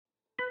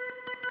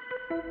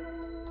Hello,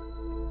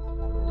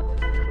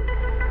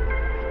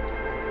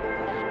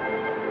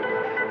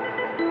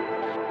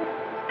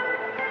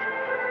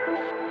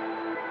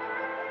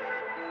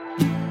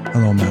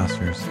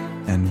 Masters,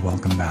 and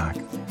welcome back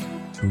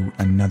to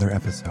another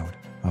episode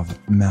of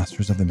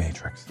Masters of the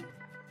Matrix.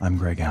 I'm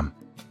Greg M.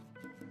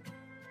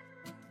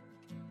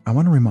 I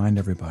want to remind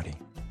everybody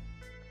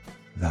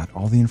that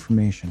all the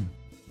information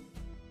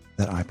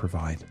that I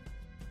provide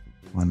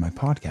on my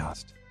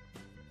podcast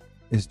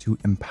is to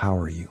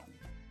empower you.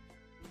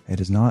 It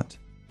is not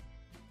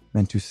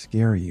meant to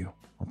scare you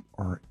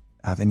or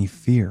have any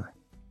fear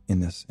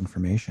in this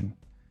information.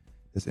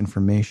 This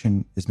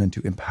information is meant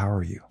to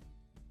empower you.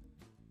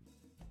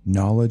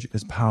 Knowledge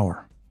is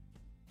power.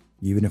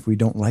 Even if we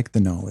don't like the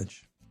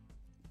knowledge,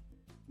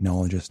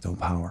 knowledge is still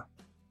power.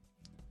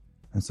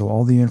 And so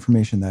all the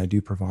information that I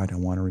do provide, I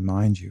want to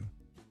remind you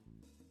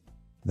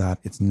that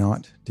it's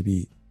not to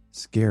be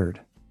scared.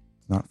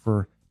 It's not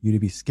for you to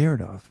be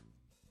scared of.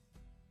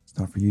 It's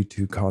not for you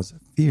to cause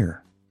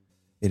fear.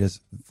 It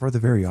is for the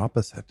very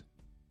opposite.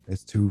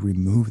 It's to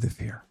remove the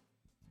fear.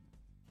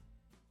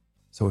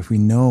 So if we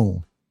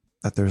know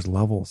that there's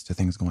levels to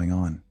things going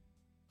on,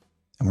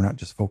 and we're not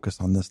just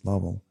focused on this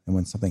level, and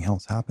when something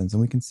else happens,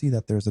 then we can see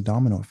that there's a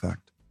domino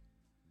effect,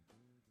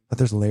 that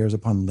there's layers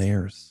upon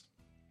layers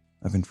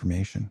of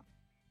information.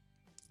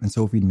 And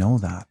so if we know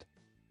that,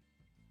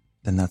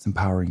 then that's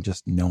empowering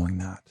just knowing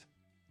that.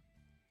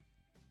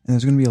 And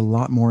there's going to be a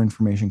lot more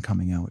information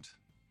coming out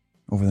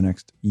over the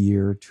next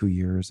year, 2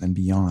 years, and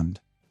beyond.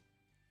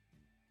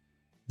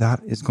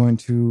 That is going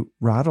to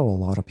rattle a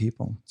lot of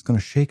people. It's going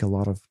to shake a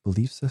lot of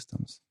belief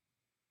systems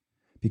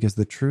because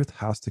the truth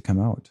has to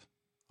come out.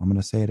 I'm going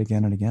to say it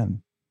again and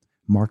again.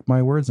 Mark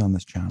my words on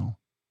this channel.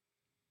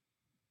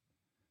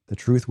 The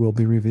truth will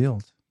be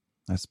revealed.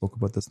 I spoke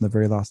about this in the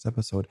very last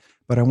episode,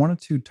 but I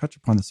wanted to touch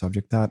upon the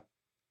subject that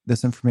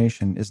this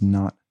information is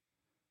not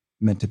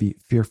meant to be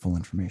fearful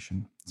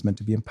information. It's meant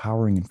to be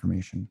empowering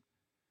information.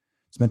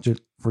 It's meant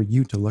for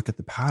you to look at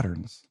the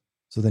patterns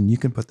so then you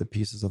can put the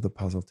pieces of the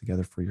puzzle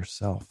together for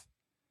yourself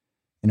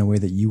in a way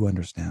that you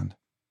understand.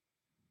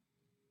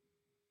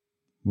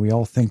 We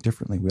all think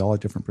differently. We all have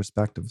different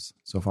perspectives.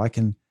 So if I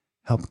can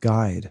help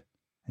guide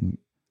and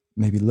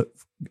maybe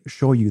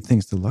show you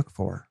things to look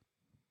for,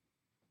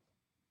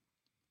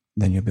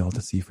 then you'll be able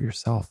to see for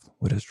yourself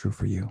what is true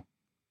for you.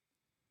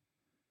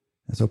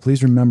 And so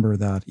please remember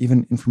that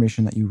even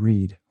information that you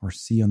read or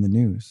see on the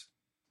news,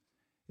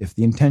 if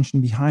the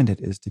intention behind it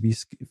is to be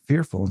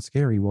fearful and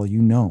scary, well,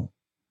 you know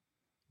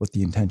what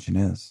the intention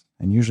is.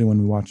 And usually when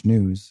we watch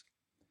news,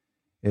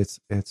 it's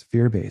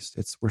fear-based.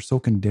 We're so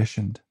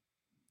conditioned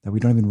that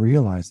we don't even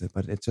realize it,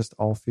 but it's just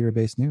all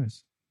fear-based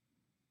news.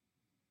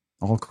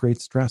 All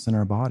creates stress in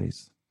our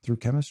bodies through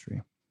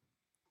chemistry.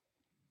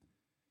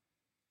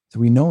 So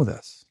we know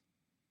this.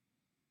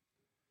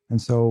 And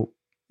so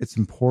it's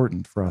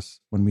important for us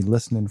when we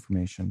listen to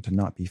information to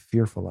not be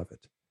fearful of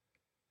it.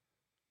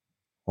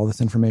 All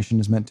this information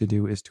is meant to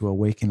do is to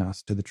awaken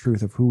us to the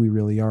truth of who we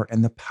really are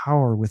and the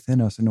power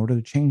within us in order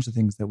to change the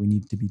things that we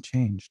need to be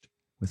changed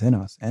within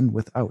us and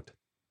without.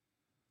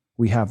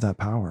 We have that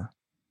power.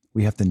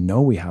 We have to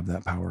know we have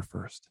that power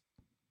first.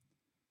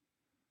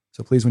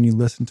 So please, when you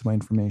listen to my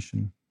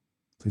information,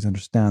 please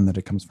understand that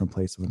it comes from a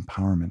place of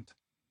empowerment.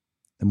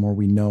 The more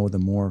we know, the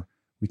more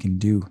we can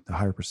do, the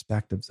higher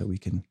perspectives that we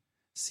can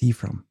see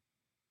from.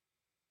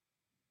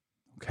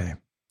 Okay.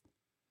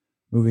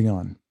 Moving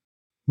on.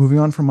 Moving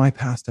on from my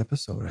past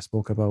episode, I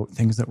spoke about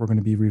things that we're going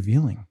to be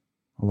revealing.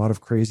 A lot of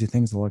crazy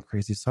things, a lot of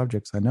crazy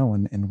subjects, I know,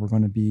 and we're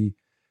going to be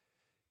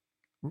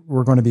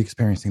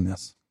experiencing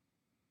this.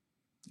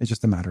 It's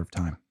just a matter of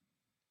time.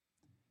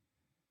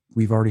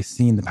 We've already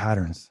seen the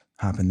patterns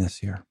happen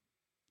this year.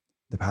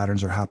 The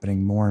patterns are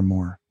happening more and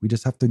more. We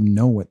just have to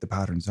know what the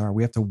patterns are.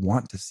 We have to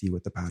want to see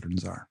what the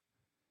patterns are.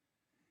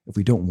 If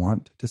we don't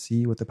want to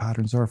see what the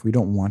patterns are, if we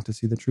don't want to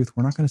see the truth,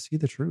 we're not going to see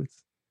the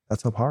truth.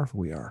 That's how powerful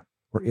we are.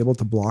 We're able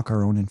to block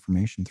our own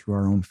information through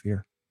our own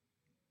fear.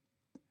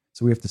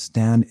 So we have to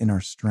stand in our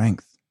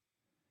strength,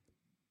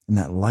 in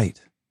that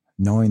light,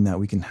 knowing that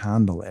we can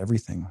handle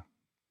everything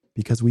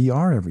because we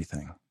are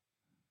everything.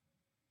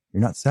 You're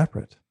not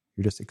separate.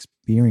 You're just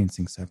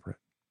experiencing separate.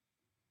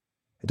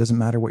 It doesn't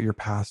matter what your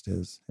past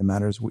is. It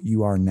matters what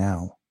you are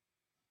now.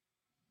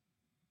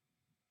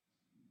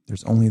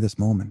 There's only this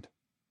moment.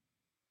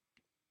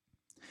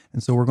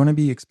 And so we're going to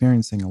be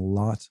experiencing a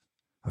lot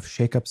of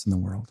shakeups in the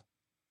world,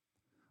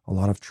 a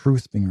lot of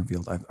truth being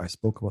revealed. I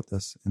spoke about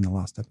this in the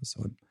last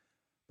episode,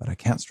 but I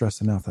can't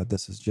stress enough that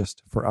this is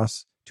just for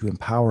us to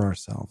empower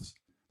ourselves.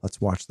 Let's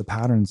watch the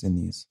patterns in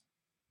these.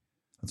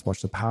 Let's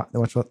watch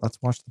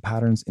the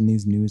patterns in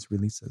these news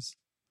releases.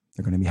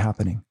 They're going to be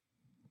happening.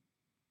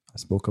 I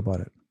spoke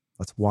about it.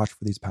 Let's watch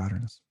for these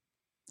patterns.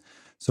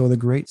 So the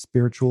great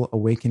spiritual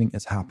awakening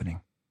is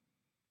happening.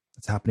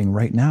 It's happening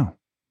right now.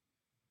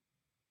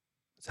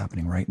 It's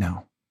happening right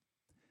now.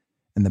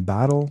 And the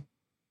battle,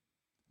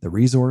 the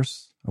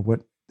resource of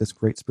what this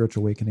great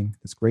spiritual awakening,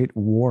 this great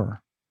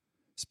war,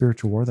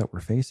 spiritual war that we're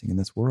facing in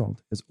this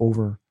world is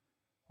over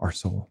our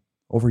soul,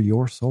 over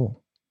your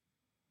soul.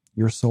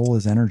 Your soul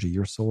is energy.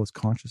 Your soul is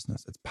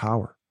consciousness. It's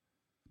power.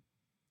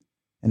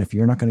 And if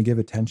you're not going to give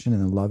attention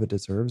and the love it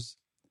deserves,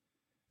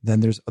 then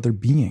there's other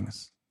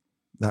beings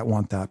that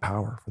want that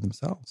power for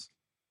themselves.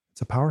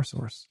 It's a power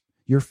source.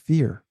 Your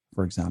fear,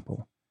 for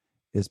example,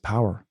 is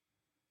power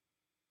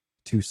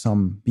to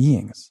some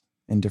beings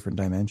in different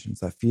dimensions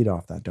that feed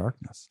off that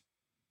darkness.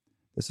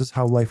 This is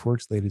how life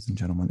works, ladies and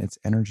gentlemen. It's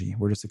energy.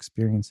 We're just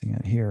experiencing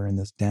it here in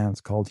this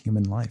dance called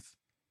human life.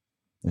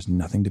 There's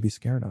nothing to be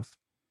scared of.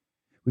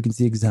 We can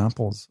see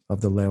examples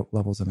of the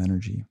levels of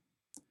energy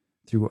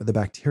through the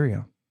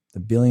bacteria, the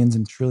billions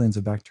and trillions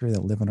of bacteria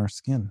that live in our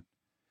skin.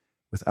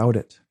 Without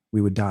it,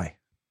 we would die.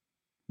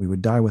 We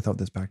would die without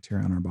this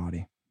bacteria in our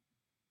body.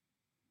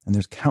 And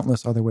there's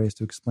countless other ways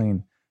to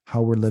explain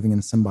how we're living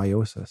in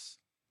symbiosis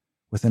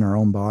within our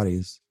own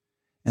bodies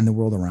and the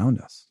world around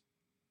us.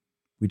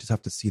 We just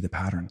have to see the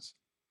patterns.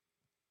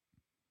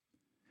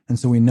 And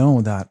so we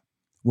know that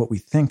what we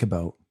think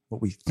about,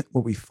 what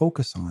we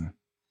focus on,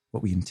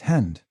 what we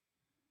intend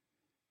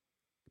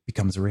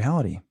becomes a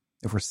reality.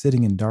 If we're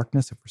sitting in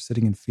darkness, if we're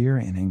sitting in fear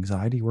and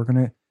anxiety, we're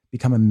going to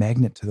become a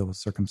magnet to those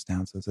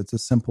circumstances. It's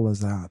as simple as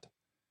that.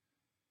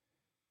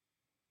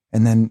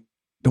 And then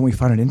don't we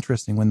find it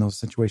interesting when those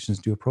situations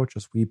do approach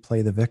us, we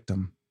play the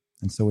victim.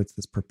 And so it's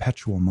this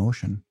perpetual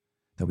motion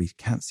that we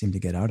can't seem to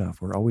get out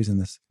of. We're always in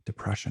this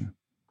depression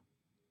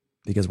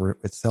because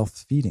it's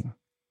self-feeding.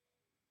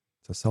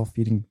 It's a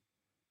self-feeding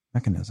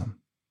mechanism.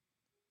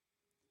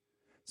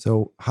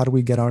 So how do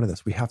we get out of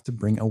this? We have to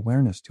bring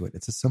awareness to it.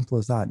 It's as simple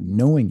as that.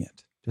 Knowing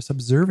it, just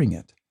observing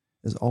it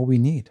is all we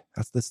need.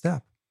 That's the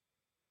step.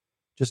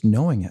 Just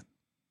knowing it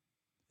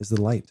is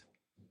the light.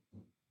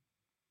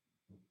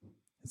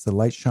 It's the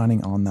light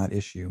shining on that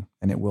issue,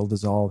 and it will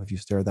dissolve if you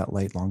stare at that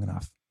light long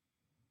enough.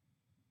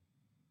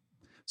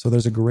 So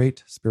there's a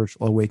great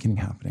spiritual awakening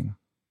happening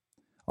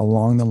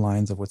along the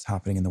lines of what's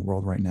happening in the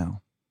world right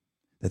now.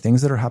 The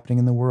things that are happening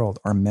in the world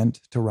are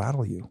meant to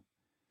rattle you.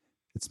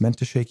 It's meant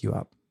to shake you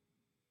up.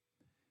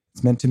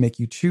 It's meant to make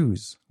you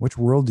choose. Which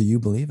world do you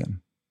believe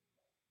in?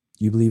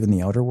 Do you believe in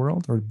the outer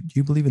world or do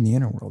you believe in the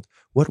inner world?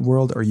 What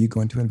world are you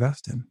going to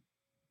invest in?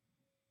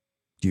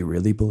 Do you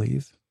really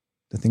believe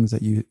the things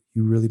that you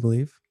really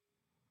believe?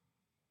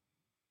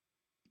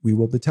 We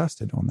will be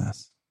tested on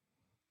this.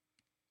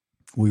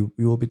 We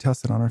will be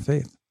tested on our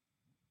faith.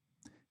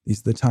 These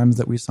are the times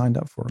that we signed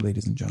up for,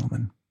 ladies and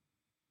gentlemen.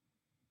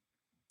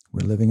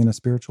 We're living in a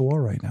spiritual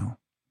war right now.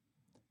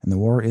 And the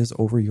war is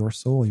over your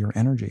soul, your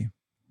energy.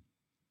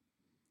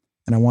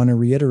 And I want to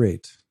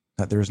reiterate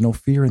that there is no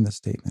fear in this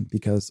statement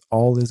because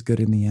all is good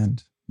in the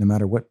end. No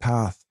matter what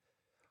path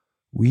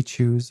we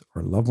choose,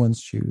 our loved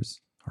ones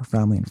choose, our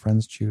family and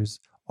friends choose,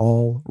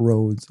 all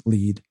roads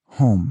lead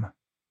home.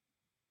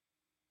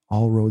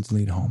 All roads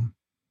lead home.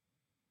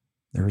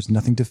 There is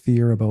nothing to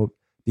fear about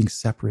being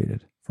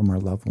separated from our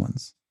loved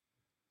ones.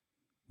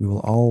 We're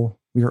all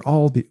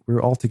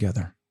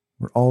together.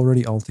 We're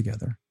already all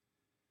together.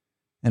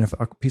 And if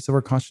a piece of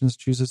our conscience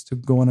chooses to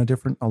go on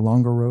a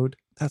longer road,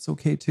 that's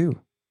okay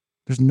too.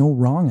 There's no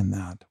wrong in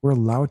that. We're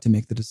allowed to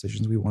make the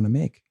decisions we want to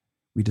make.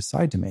 We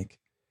decide to make.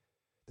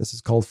 This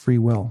is called free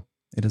will.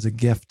 It is a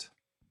gift.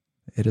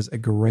 It is a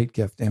great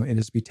gift, and it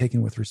is to be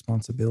taken with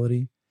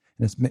responsibility,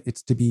 and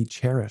it's to be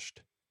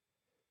cherished.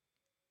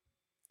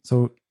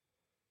 So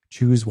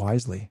choose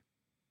wisely.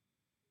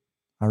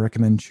 I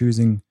recommend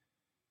choosing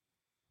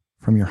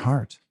from your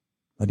heart,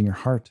 letting your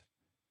heart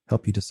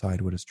help you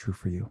decide what is true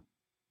for you.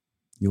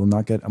 You will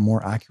not get a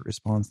more accurate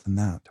response than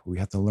that. We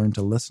have to learn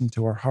to listen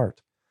to our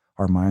heart.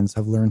 Our minds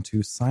have learned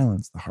to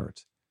silence the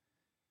heart.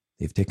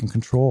 They've taken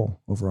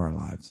control over our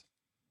lives.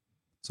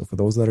 So for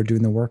those that are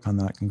doing the work on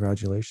that,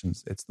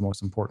 congratulations. It's the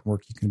most important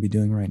work you can be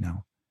doing right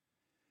now.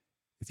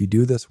 If you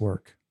do this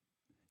work,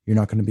 you're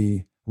not going to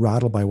be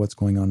rattled by what's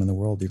going on in the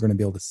world. You're going to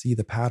be able to see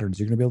the patterns.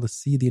 You're going to be able to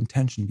see the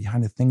intention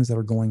behind the things that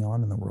are going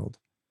on in the world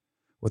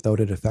without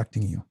it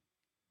affecting you,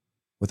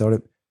 without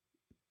it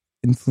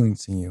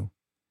influencing you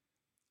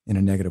in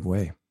a negative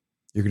way.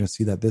 You're going to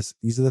see that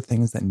these are the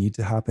things that need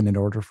to happen in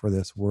order for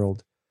this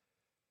world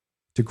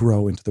to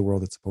grow into the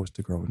world it's supposed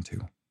to grow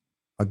into.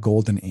 A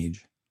golden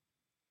age.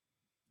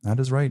 That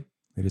is right,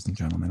 ladies and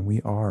gentlemen.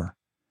 We are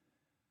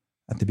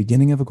at the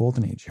beginning of a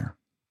golden age here.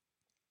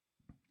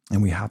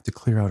 And we have to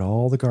clear out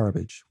all the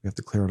garbage. We have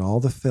to clear out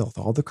all the filth,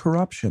 all the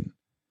corruption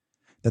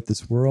that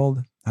this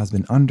world has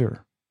been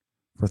under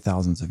for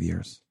thousands of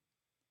years.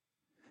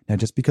 Now,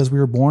 just because we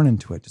were born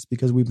into it, just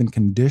because we've been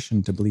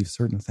conditioned to believe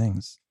certain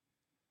things,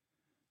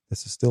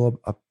 this is still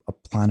a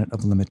planet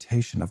of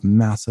limitation, of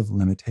massive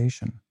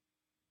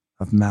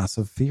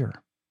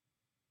fear.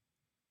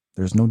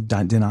 There's no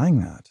denying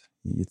that.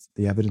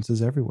 The evidence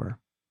is everywhere.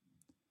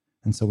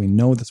 And so we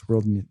know this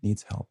world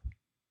needs help.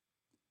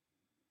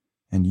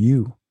 And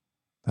you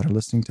that are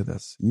listening to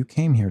this, you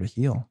came here to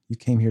heal. You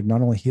came here to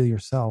not only heal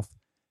yourself,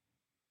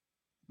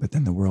 but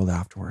then the world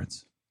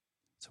afterwards.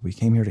 So we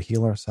came here to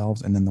heal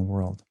ourselves and then the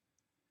world.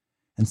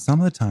 And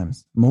some of the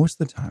times, most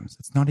of the times,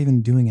 it's not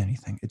even doing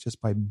anything. It's just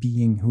by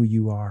being who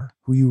you are,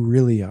 who you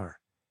really are.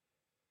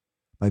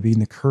 By being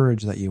the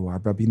courage that you are,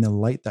 by being the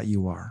light that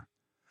you are,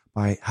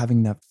 by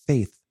having that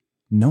faith,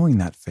 knowing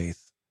that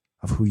faith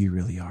of who you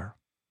really are.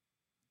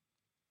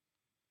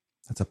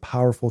 That's a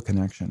powerful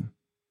connection.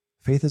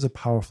 Faith is a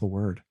powerful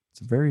word.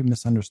 It's a very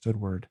misunderstood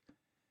word.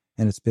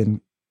 And it's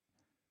been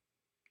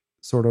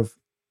sort of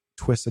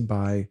twisted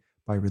by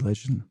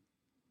religion.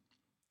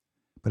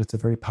 But it's a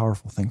very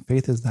powerful thing.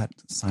 Faith is that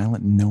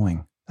silent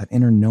knowing, that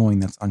inner knowing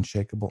that's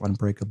unshakable,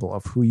 unbreakable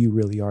of who you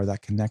really are.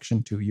 That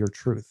connection to your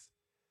truth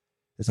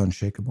is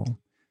unshakable.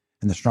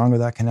 And the stronger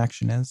that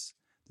connection is,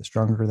 the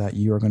stronger that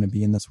you are going to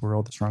be in this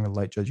world, the stronger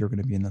light judge you're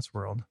going to be in this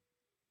world.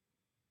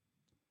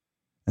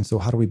 And so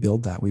how do we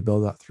build that? We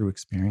build that through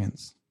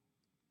experience.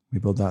 We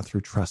build that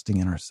through trusting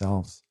in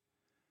ourselves,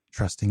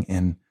 trusting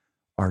in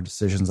our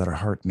decisions that our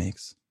heart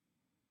makes.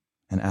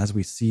 And as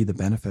we see the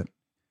benefit,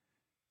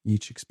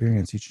 each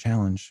experience, each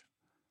challenge,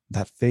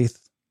 that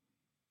faith,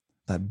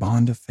 that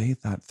bond of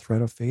faith, that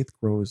thread of faith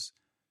grows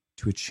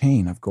to a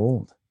chain of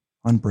gold,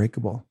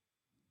 unbreakable.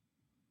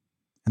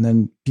 And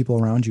then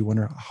people around you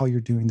wonder how you're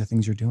doing the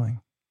things you're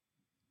doing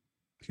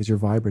because you're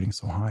vibrating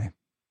so high.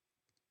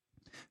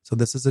 So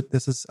this is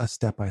a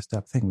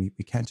step-by-step thing.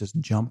 We can't just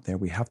jump there.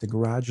 We have to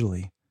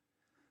gradually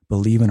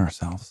believe in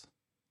ourselves.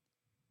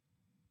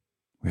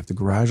 We have to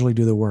gradually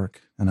do the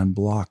work and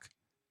unblock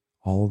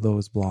all of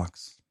those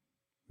blocks.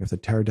 We have to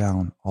tear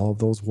down all of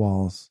those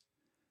walls,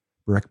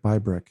 brick by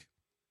brick.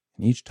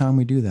 And each time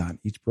we do that,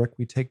 each brick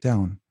we take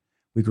down,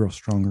 we grow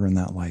stronger in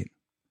that light.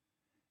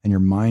 And your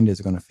mind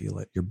is going to feel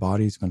it. Your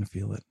body is going to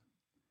feel it.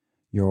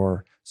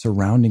 Your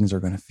surroundings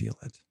are going to feel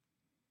it.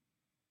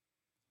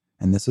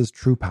 And this is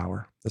true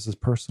power. This is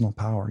personal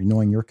power.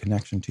 Knowing your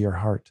connection to your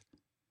heart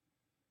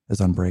is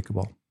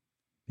unbreakable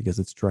because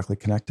it's directly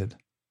connected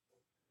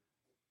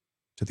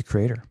to the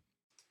Creator.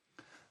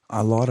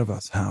 A lot of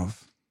us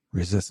have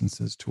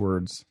resistances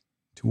towards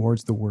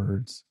the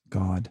words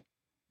God,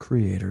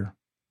 Creator,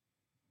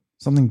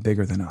 something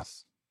bigger than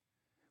us.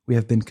 We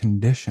have been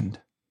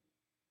conditioned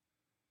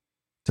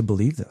to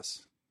believe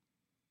this,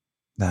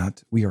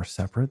 that we are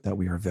separate, that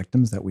we are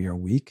victims, that we are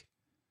weak,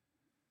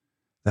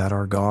 that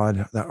our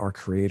God, that our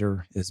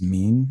Creator is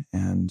mean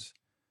and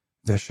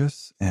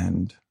vicious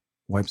and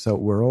wipes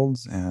out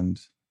worlds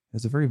and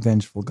is a very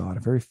vengeful God,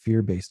 a very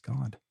fear-based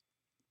God.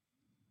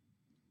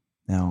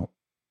 Now,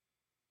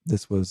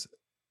 this was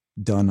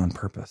done on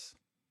purpose.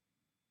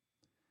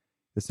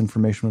 This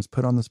information was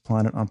put on this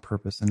planet on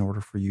purpose in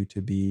order for you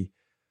to be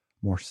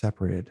more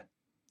separated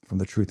from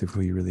the truth of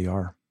who you really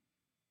are.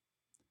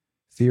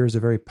 Fear is a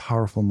very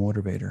powerful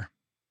motivator.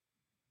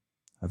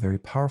 A very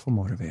powerful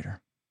motivator.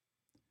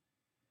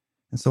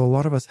 And so a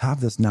lot of us have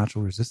this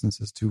natural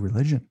resistances to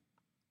religion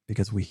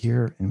because we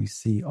hear and we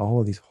see all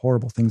of these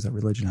horrible things that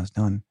religion has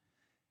done.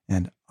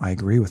 And I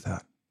agree with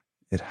that.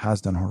 It has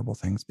done horrible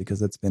things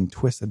because it's been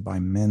twisted by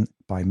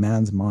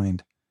man's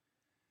mind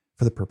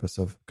for the purpose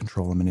of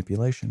control and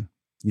manipulation.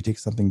 You take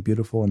something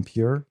beautiful and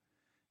pure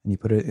and you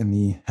put it in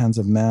the hands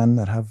of man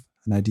that have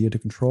an idea to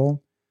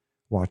control,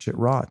 watch it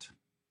rot.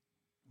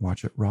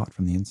 Watch it rot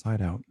from the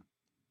inside out.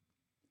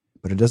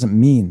 But it doesn't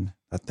mean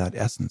that that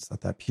essence,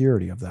 that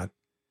purity of that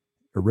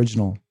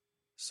original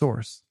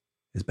source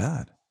is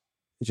bad.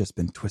 It's just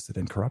been twisted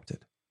and corrupted.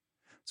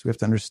 So we have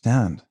to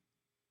understand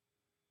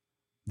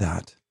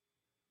that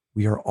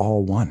we are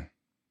all one,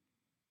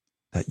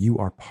 that you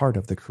are part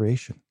of the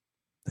creation,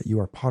 that you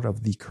are part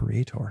of the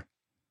Creator.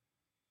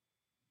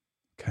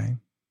 Okay?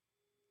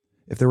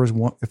 If there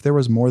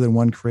was more than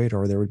one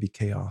creator, there would be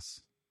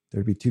chaos. There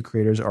would be two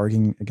creators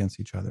arguing against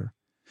each other.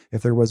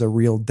 If there was a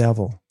real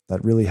devil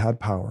that really had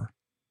power,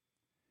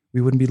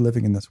 we wouldn't be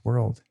living in this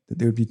world.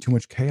 There would be too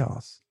much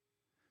chaos.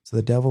 So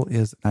the devil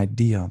is an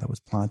idea that was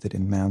planted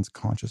in man's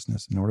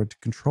consciousness in order to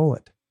control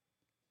it.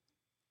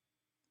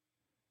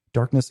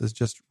 Darkness is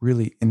just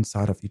really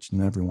inside of each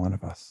and every one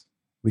of us.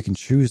 We can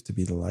choose to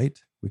be the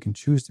light. We can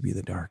choose to be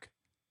the dark.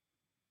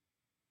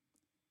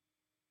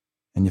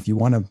 And if you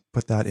want to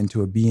put that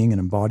into a being, an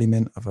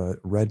embodiment of a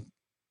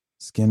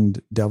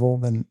red-skinned devil,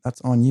 then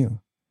that's on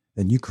you.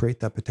 Then you create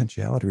that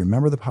potentiality.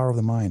 Remember the power of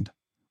the mind.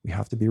 We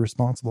have to be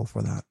responsible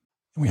for that.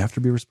 And we have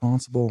to be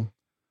responsible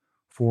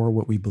for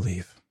what we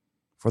believe,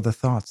 for the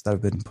thoughts that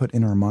have been put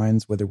in our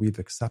minds, whether we've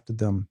accepted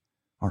them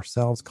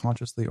ourselves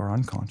consciously or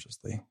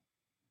unconsciously.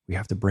 We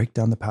have to break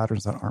down the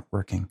patterns that aren't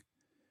working,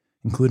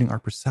 including our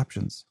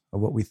perceptions of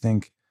what we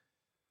think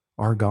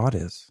our God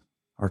is,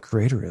 our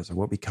Creator is, or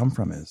what we come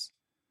from is.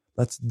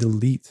 Let's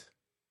delete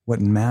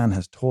what man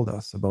has told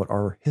us about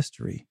our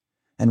history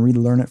and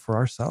relearn it for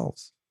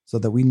ourselves so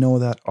that we know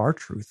that our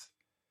truth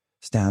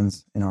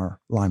stands in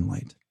our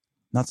limelight,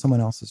 not someone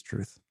else's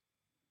truth.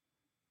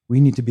 We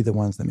need to be the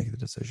ones that make the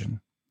decision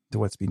to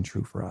what's been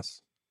true for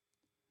us.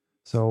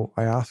 So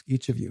I ask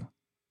each of you,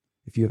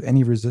 if you have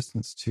any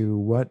resistance to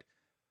what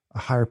a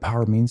higher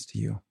power means to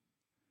you,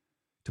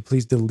 to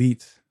please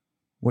delete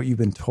what you've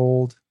been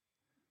told,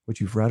 what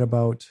you've read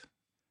about,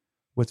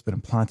 what's been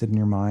implanted in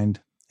your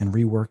mind, and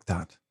rework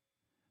that.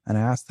 And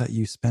I ask that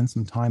you spend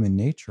some time in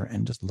nature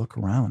and just look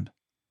around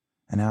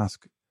and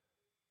ask,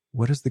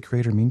 what does the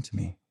Creator mean to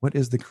me? What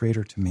is the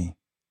Creator to me?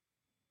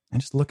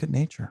 And just look at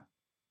nature.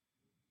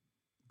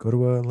 Go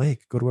to a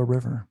lake, go to a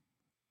river,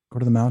 go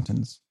to the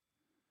mountains,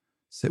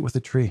 sit with a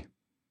tree.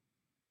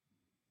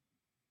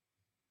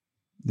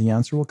 The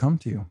answer will come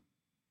to you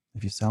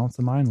if you silence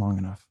the mind long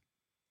enough.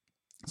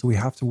 So we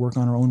have to work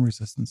on our own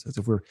resistances.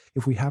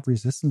 If we have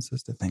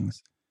resistances to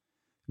things,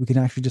 we can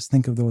actually just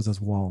think of those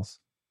as walls.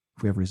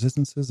 If we have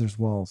resistances, there's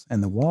walls.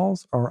 And the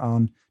walls are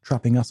on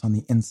trapping us on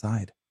the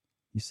inside,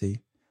 you see.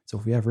 So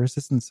if we have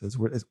resistances,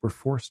 we're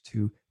forced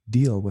to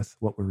deal with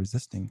what we're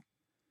resisting.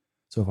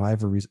 So if I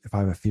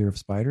have a fear of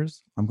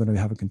spiders, I'm going to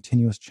have a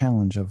continuous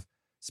challenge of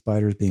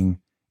spiders being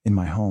in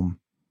my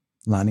home,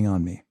 landing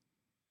on me.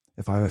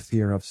 If I have a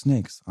fear of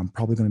snakes, I'm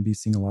probably going to be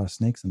seeing a lot of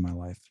snakes in my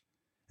life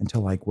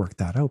until I work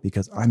that out,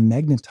 because I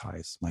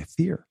magnetize my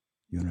fear.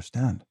 You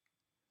understand?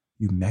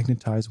 You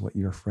magnetize what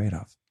you're afraid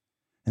of.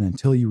 And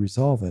until you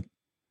resolve it,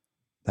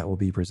 that will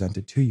be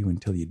presented to you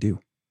until you do.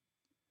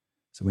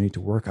 So we need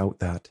to work out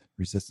that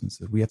resistance.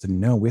 We have to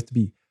know, we have to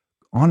be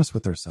honest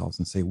with ourselves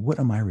and say, what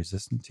am I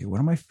resistant to? What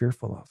am I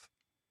fearful of?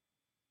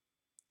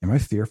 Am I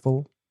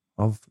fearful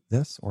of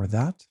this or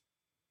that?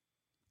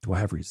 Do I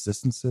have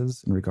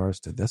resistances in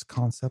regards to this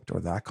concept or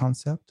that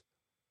concept?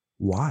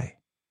 Why?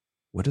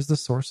 What is the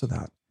source of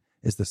that?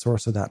 Is the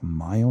source of that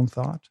my own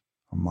thought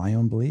or my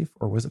own belief,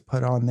 or was it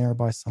put on there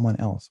by someone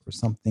else or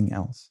something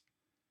else?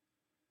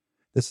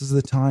 This is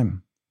the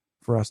time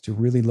for us to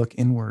really look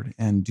inward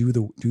and do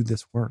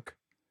this work,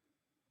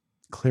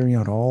 clearing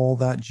out all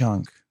that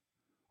junk,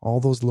 all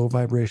those low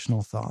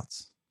vibrational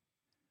thoughts,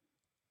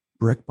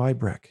 brick by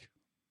brick,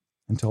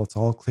 until it's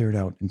all cleared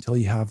out, until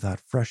you have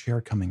that fresh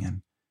air coming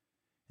in.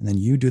 And then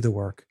you do the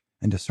work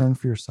and discern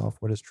for yourself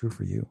what is true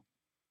for you.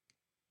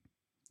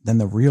 Then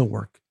the real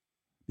work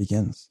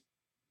begins.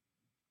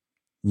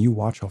 You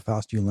watch how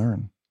fast you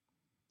learn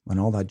when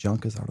all that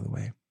junk is out of the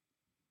way.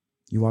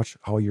 You watch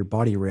how your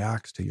body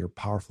reacts to your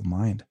powerful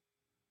mind,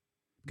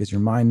 because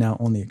your mind now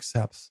only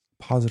accepts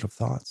positive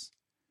thoughts,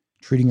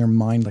 treating your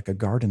mind like a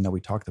garden that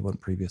we talked about in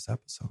previous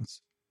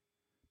episodes,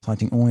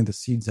 planting only the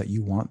seeds that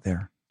you want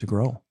there to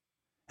grow,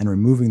 and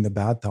removing the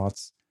bad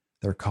thoughts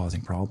that are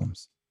causing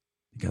problems,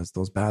 because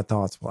those bad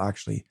thoughts will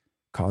actually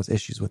cause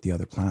issues with the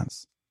other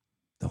plants.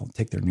 They'll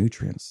take their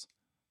nutrients.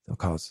 They'll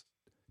cause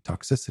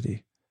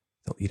toxicity.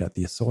 They'll eat at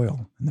the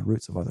soil and the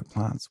roots of other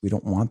plants. We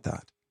don't want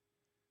that.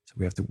 So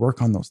we have to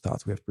work on those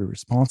thoughts. We have to be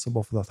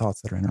responsible for the thoughts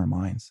that are in our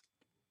minds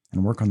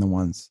and work on the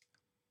ones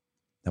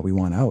that we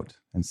want out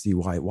and see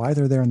why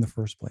they're there in the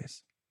first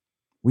place.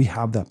 We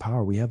have that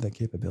power. We have that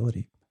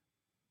capability.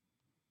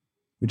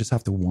 We just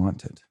have to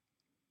want it.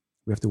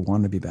 We have to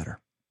want to be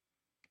better.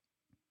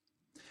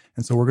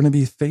 And so we're going to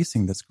be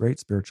facing this great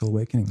spiritual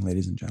awakening,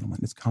 ladies and gentlemen.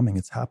 It's coming.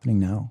 It's happening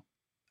now.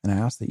 And I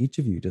ask that each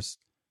of you just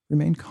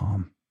remain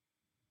calm.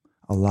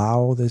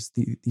 Allow these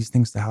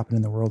things to happen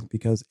in the world,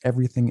 because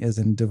everything is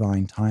in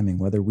divine timing,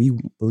 whether we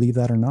believe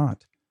that or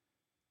not.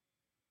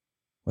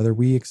 Whether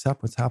we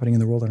accept what's happening in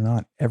the world or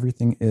not,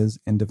 everything is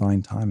in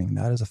divine timing.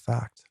 That is a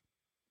fact.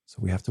 So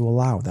we have to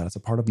allow that as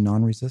a part of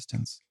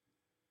non-resistance.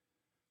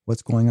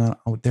 What's going on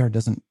out there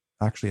doesn't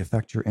actually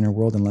affect your inner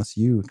world unless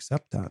you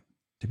accept that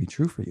to be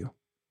true for you.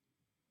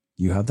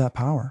 You have that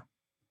power.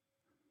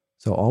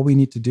 So all we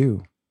need to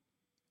do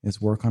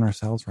is work on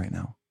ourselves right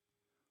now.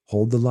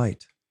 Hold the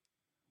light.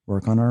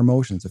 Work on our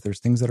emotions. If there's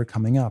things that are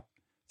coming up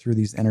through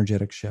these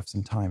energetic shifts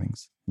and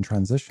timings and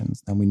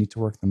transitions, then we need to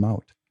work them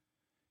out.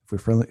 If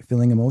we're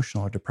feeling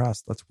emotional or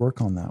depressed, let's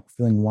work on that.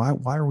 Feeling why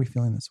are we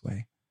feeling this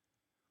way?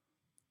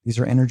 These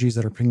are energies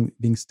that are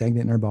being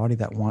stagnant in our body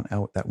that want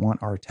out, that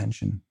want our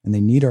attention, and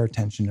they need our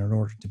attention in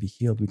order to be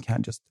healed. We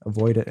can't just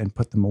avoid it and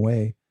put them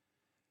away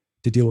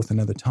to deal with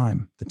another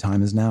time. The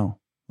time is now.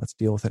 Let's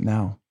deal with it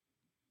now.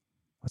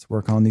 Let's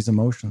work on these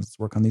emotions. Let's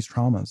work on these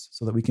traumas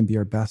so that we can be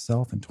our best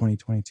self in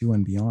 2022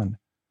 and beyond.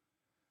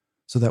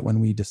 So that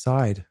when we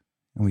decide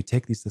and we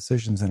take these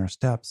decisions and our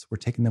steps, we're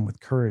taking them with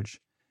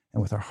courage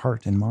and with our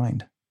heart and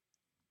mind.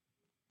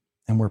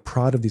 And we're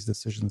proud of these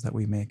decisions that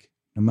we make,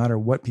 no matter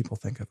what people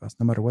think of us,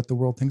 no matter what the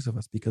world thinks of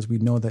us, because we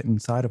know that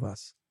inside of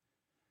us,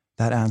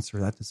 that answer,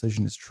 that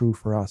decision is true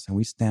for us, and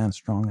we stand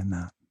strong in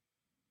that.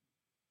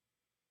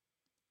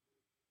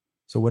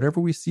 So whatever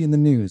we see in the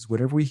news,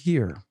 whatever we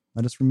hear,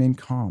 let us remain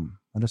calm.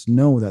 Let us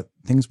know that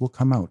things will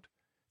come out,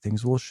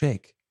 things will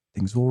shake,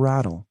 things will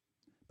rattle.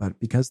 But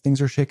because things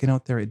are shaking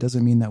out there, it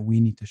doesn't mean that we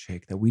need to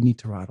shake, that we need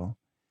to rattle.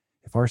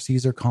 If our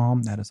seas are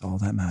calm, that is all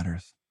that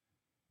matters.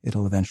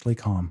 It'll eventually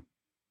calm.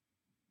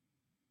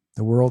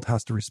 The world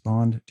has to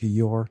respond to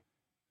your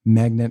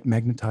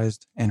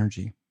magnetized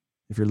energy.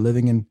 If you're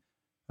living in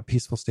a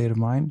peaceful state of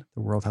mind,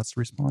 the world has to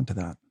respond to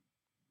that.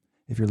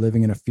 If you're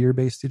living in a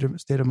fear-based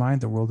state of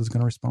mind, the world is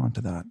going to respond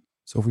to that.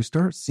 So if we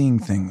start seeing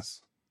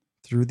things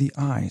through the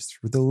eyes,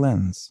 through the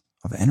lens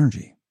of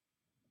energy,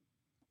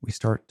 we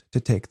start to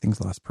take things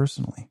less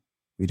personally.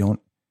 We don't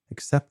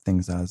accept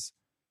things as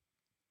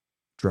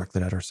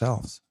directed at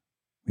ourselves.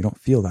 We don't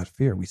feel that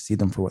fear. We see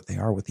them for what they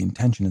are, what the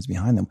intention is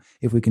behind them.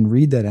 If we can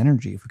read that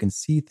energy, if we can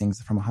see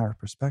things from a higher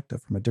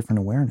perspective, from a different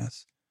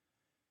awareness,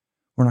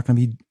 we're not going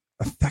to be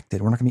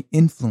affected. We're not going to be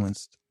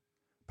influenced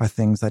by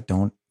things that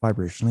don't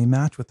vibrationally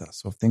match with us.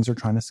 So if things are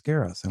trying to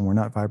scare us and we're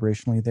not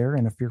vibrationally there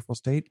in a fearful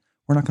state,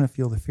 we're not going to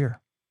feel the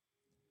fear.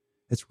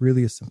 It's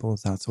really as simple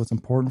as that. So it's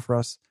important for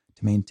us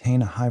to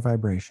maintain a high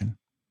vibration.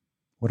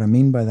 What I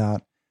mean by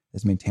that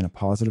is maintain a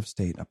positive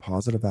state, a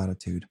positive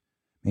attitude,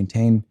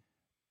 maintain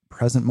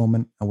present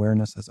moment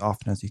awareness as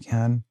often as you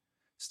can,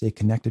 stay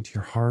connected to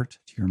your heart,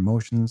 to your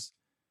emotions,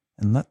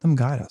 and let them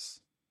guide us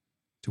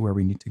to where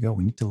we need to go.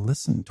 We need to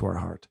listen to our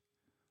heart.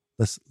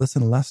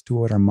 Listen less to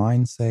what our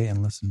minds say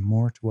and listen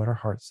more to what our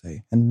hearts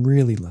say, and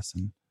really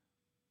listen.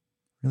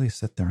 Really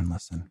sit there and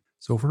listen.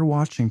 So if we're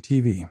watching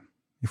TV,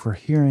 if we're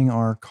hearing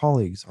our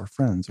colleagues, our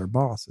friends, our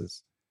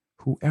bosses,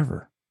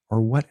 whoever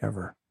or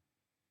whatever,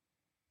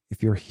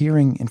 if you're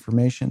hearing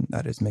information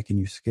that is making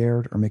you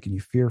scared or making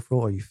you fearful,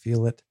 or you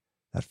feel it,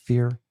 that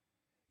fear,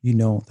 you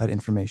know that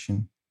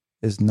information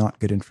is not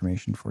good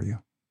information for you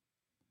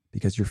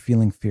because you're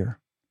feeling fear.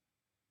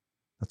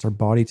 That's our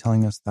body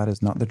telling us that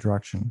is not the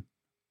direction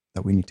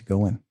that we need to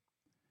go in.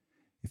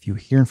 If you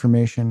hear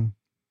information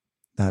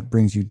that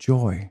brings you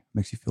joy,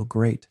 makes you feel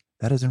great,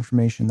 that is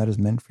information that is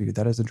meant for you.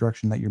 That is the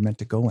direction that you're meant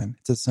to go in.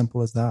 It's as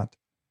simple as that.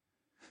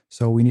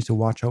 So we need to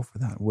watch out for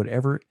that.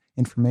 Whatever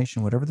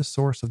information, whatever the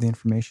source of the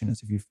information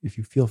is, if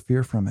you feel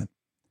fear from it,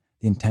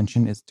 the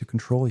intention is to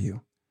control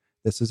you.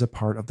 This is a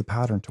part of the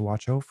pattern to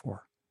watch out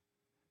for.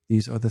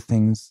 These are the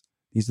things,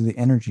 these are the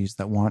energies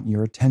that want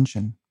your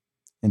attention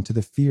into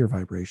the fear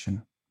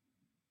vibration.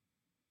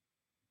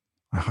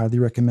 I highly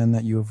recommend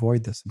that you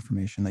avoid this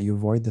information, that you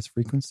avoid this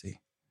frequency.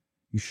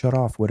 You shut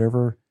off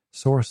whatever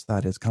source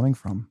that is coming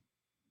from,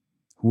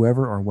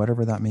 whoever or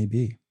whatever that may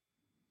be,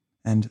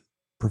 and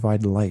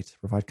provide light,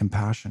 provide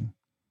compassion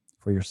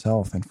for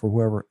yourself and for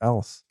whoever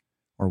else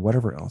or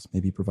whatever else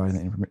may be providing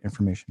that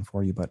information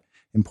for you. But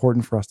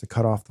important for us to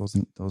cut off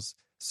those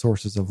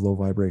sources of low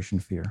vibration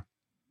fear,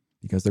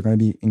 because they're going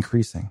to be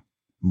increasing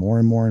more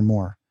and more and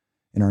more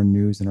in our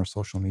news and our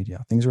social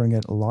media. Things are going to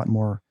get a lot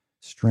more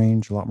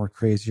strange, a lot more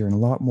crazier, and a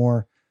lot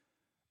more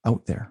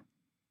out there.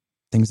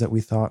 Things that we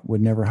thought would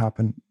never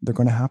happen, they're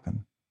going to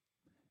happen.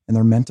 And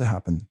they're meant to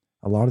happen.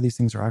 A lot of these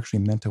things are actually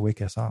meant to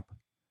wake us up,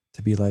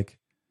 to be like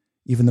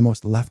even the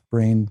most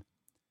left-brain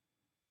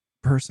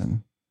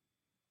person,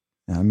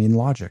 I mean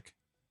logic,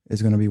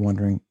 is going to be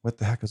wondering, what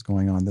the heck is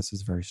going on? This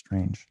is very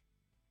strange.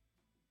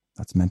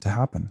 That's meant to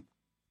happen.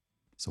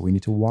 So we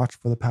need to watch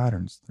for the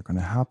patterns. They're going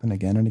to happen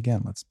again and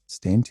again. Let's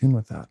stay in tune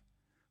with that.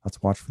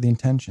 Let's watch for the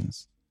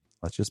intentions.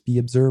 Let's just be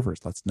observers.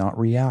 Let's not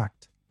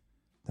react.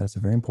 That is a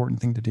very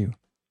important thing to do.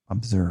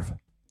 Observe,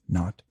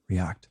 not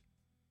react.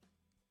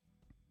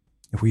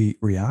 If we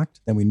react,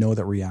 then we know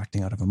that we're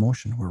reacting out of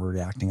emotion. We're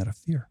reacting out of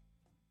fear.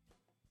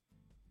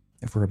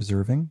 If we're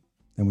observing,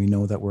 then we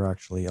know that we're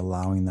actually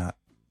allowing that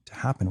to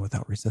happen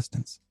without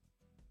resistance.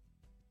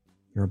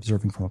 You're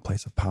observing from a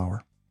place of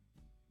power.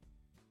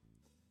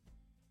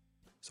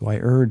 So I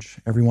urge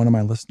every one of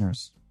my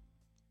listeners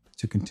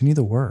to continue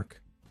the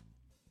work,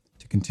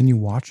 to continue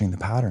watching the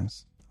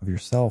patterns of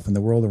yourself and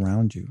the world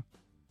around you,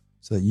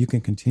 so that you can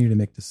continue to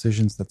make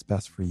decisions that's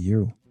best for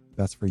you,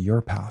 best for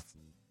your path.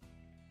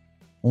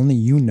 Only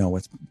you know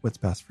what's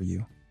best for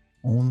you.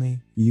 Only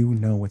you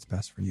know what's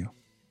best for you.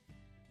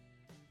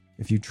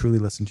 If you truly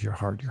listen to your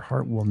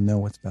heart will know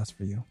what's best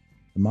for you.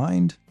 The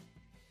mind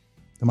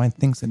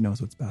thinks it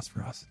knows what's best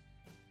for us.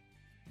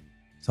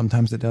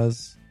 Sometimes it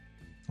does.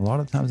 A lot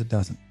of times it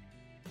doesn't.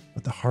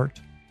 But the heart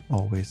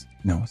always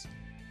knows.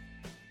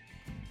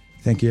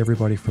 Thank you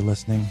everybody for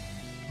listening.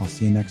 I'll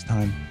see you next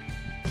time.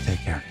 Take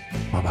care.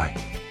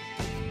 Bye-bye.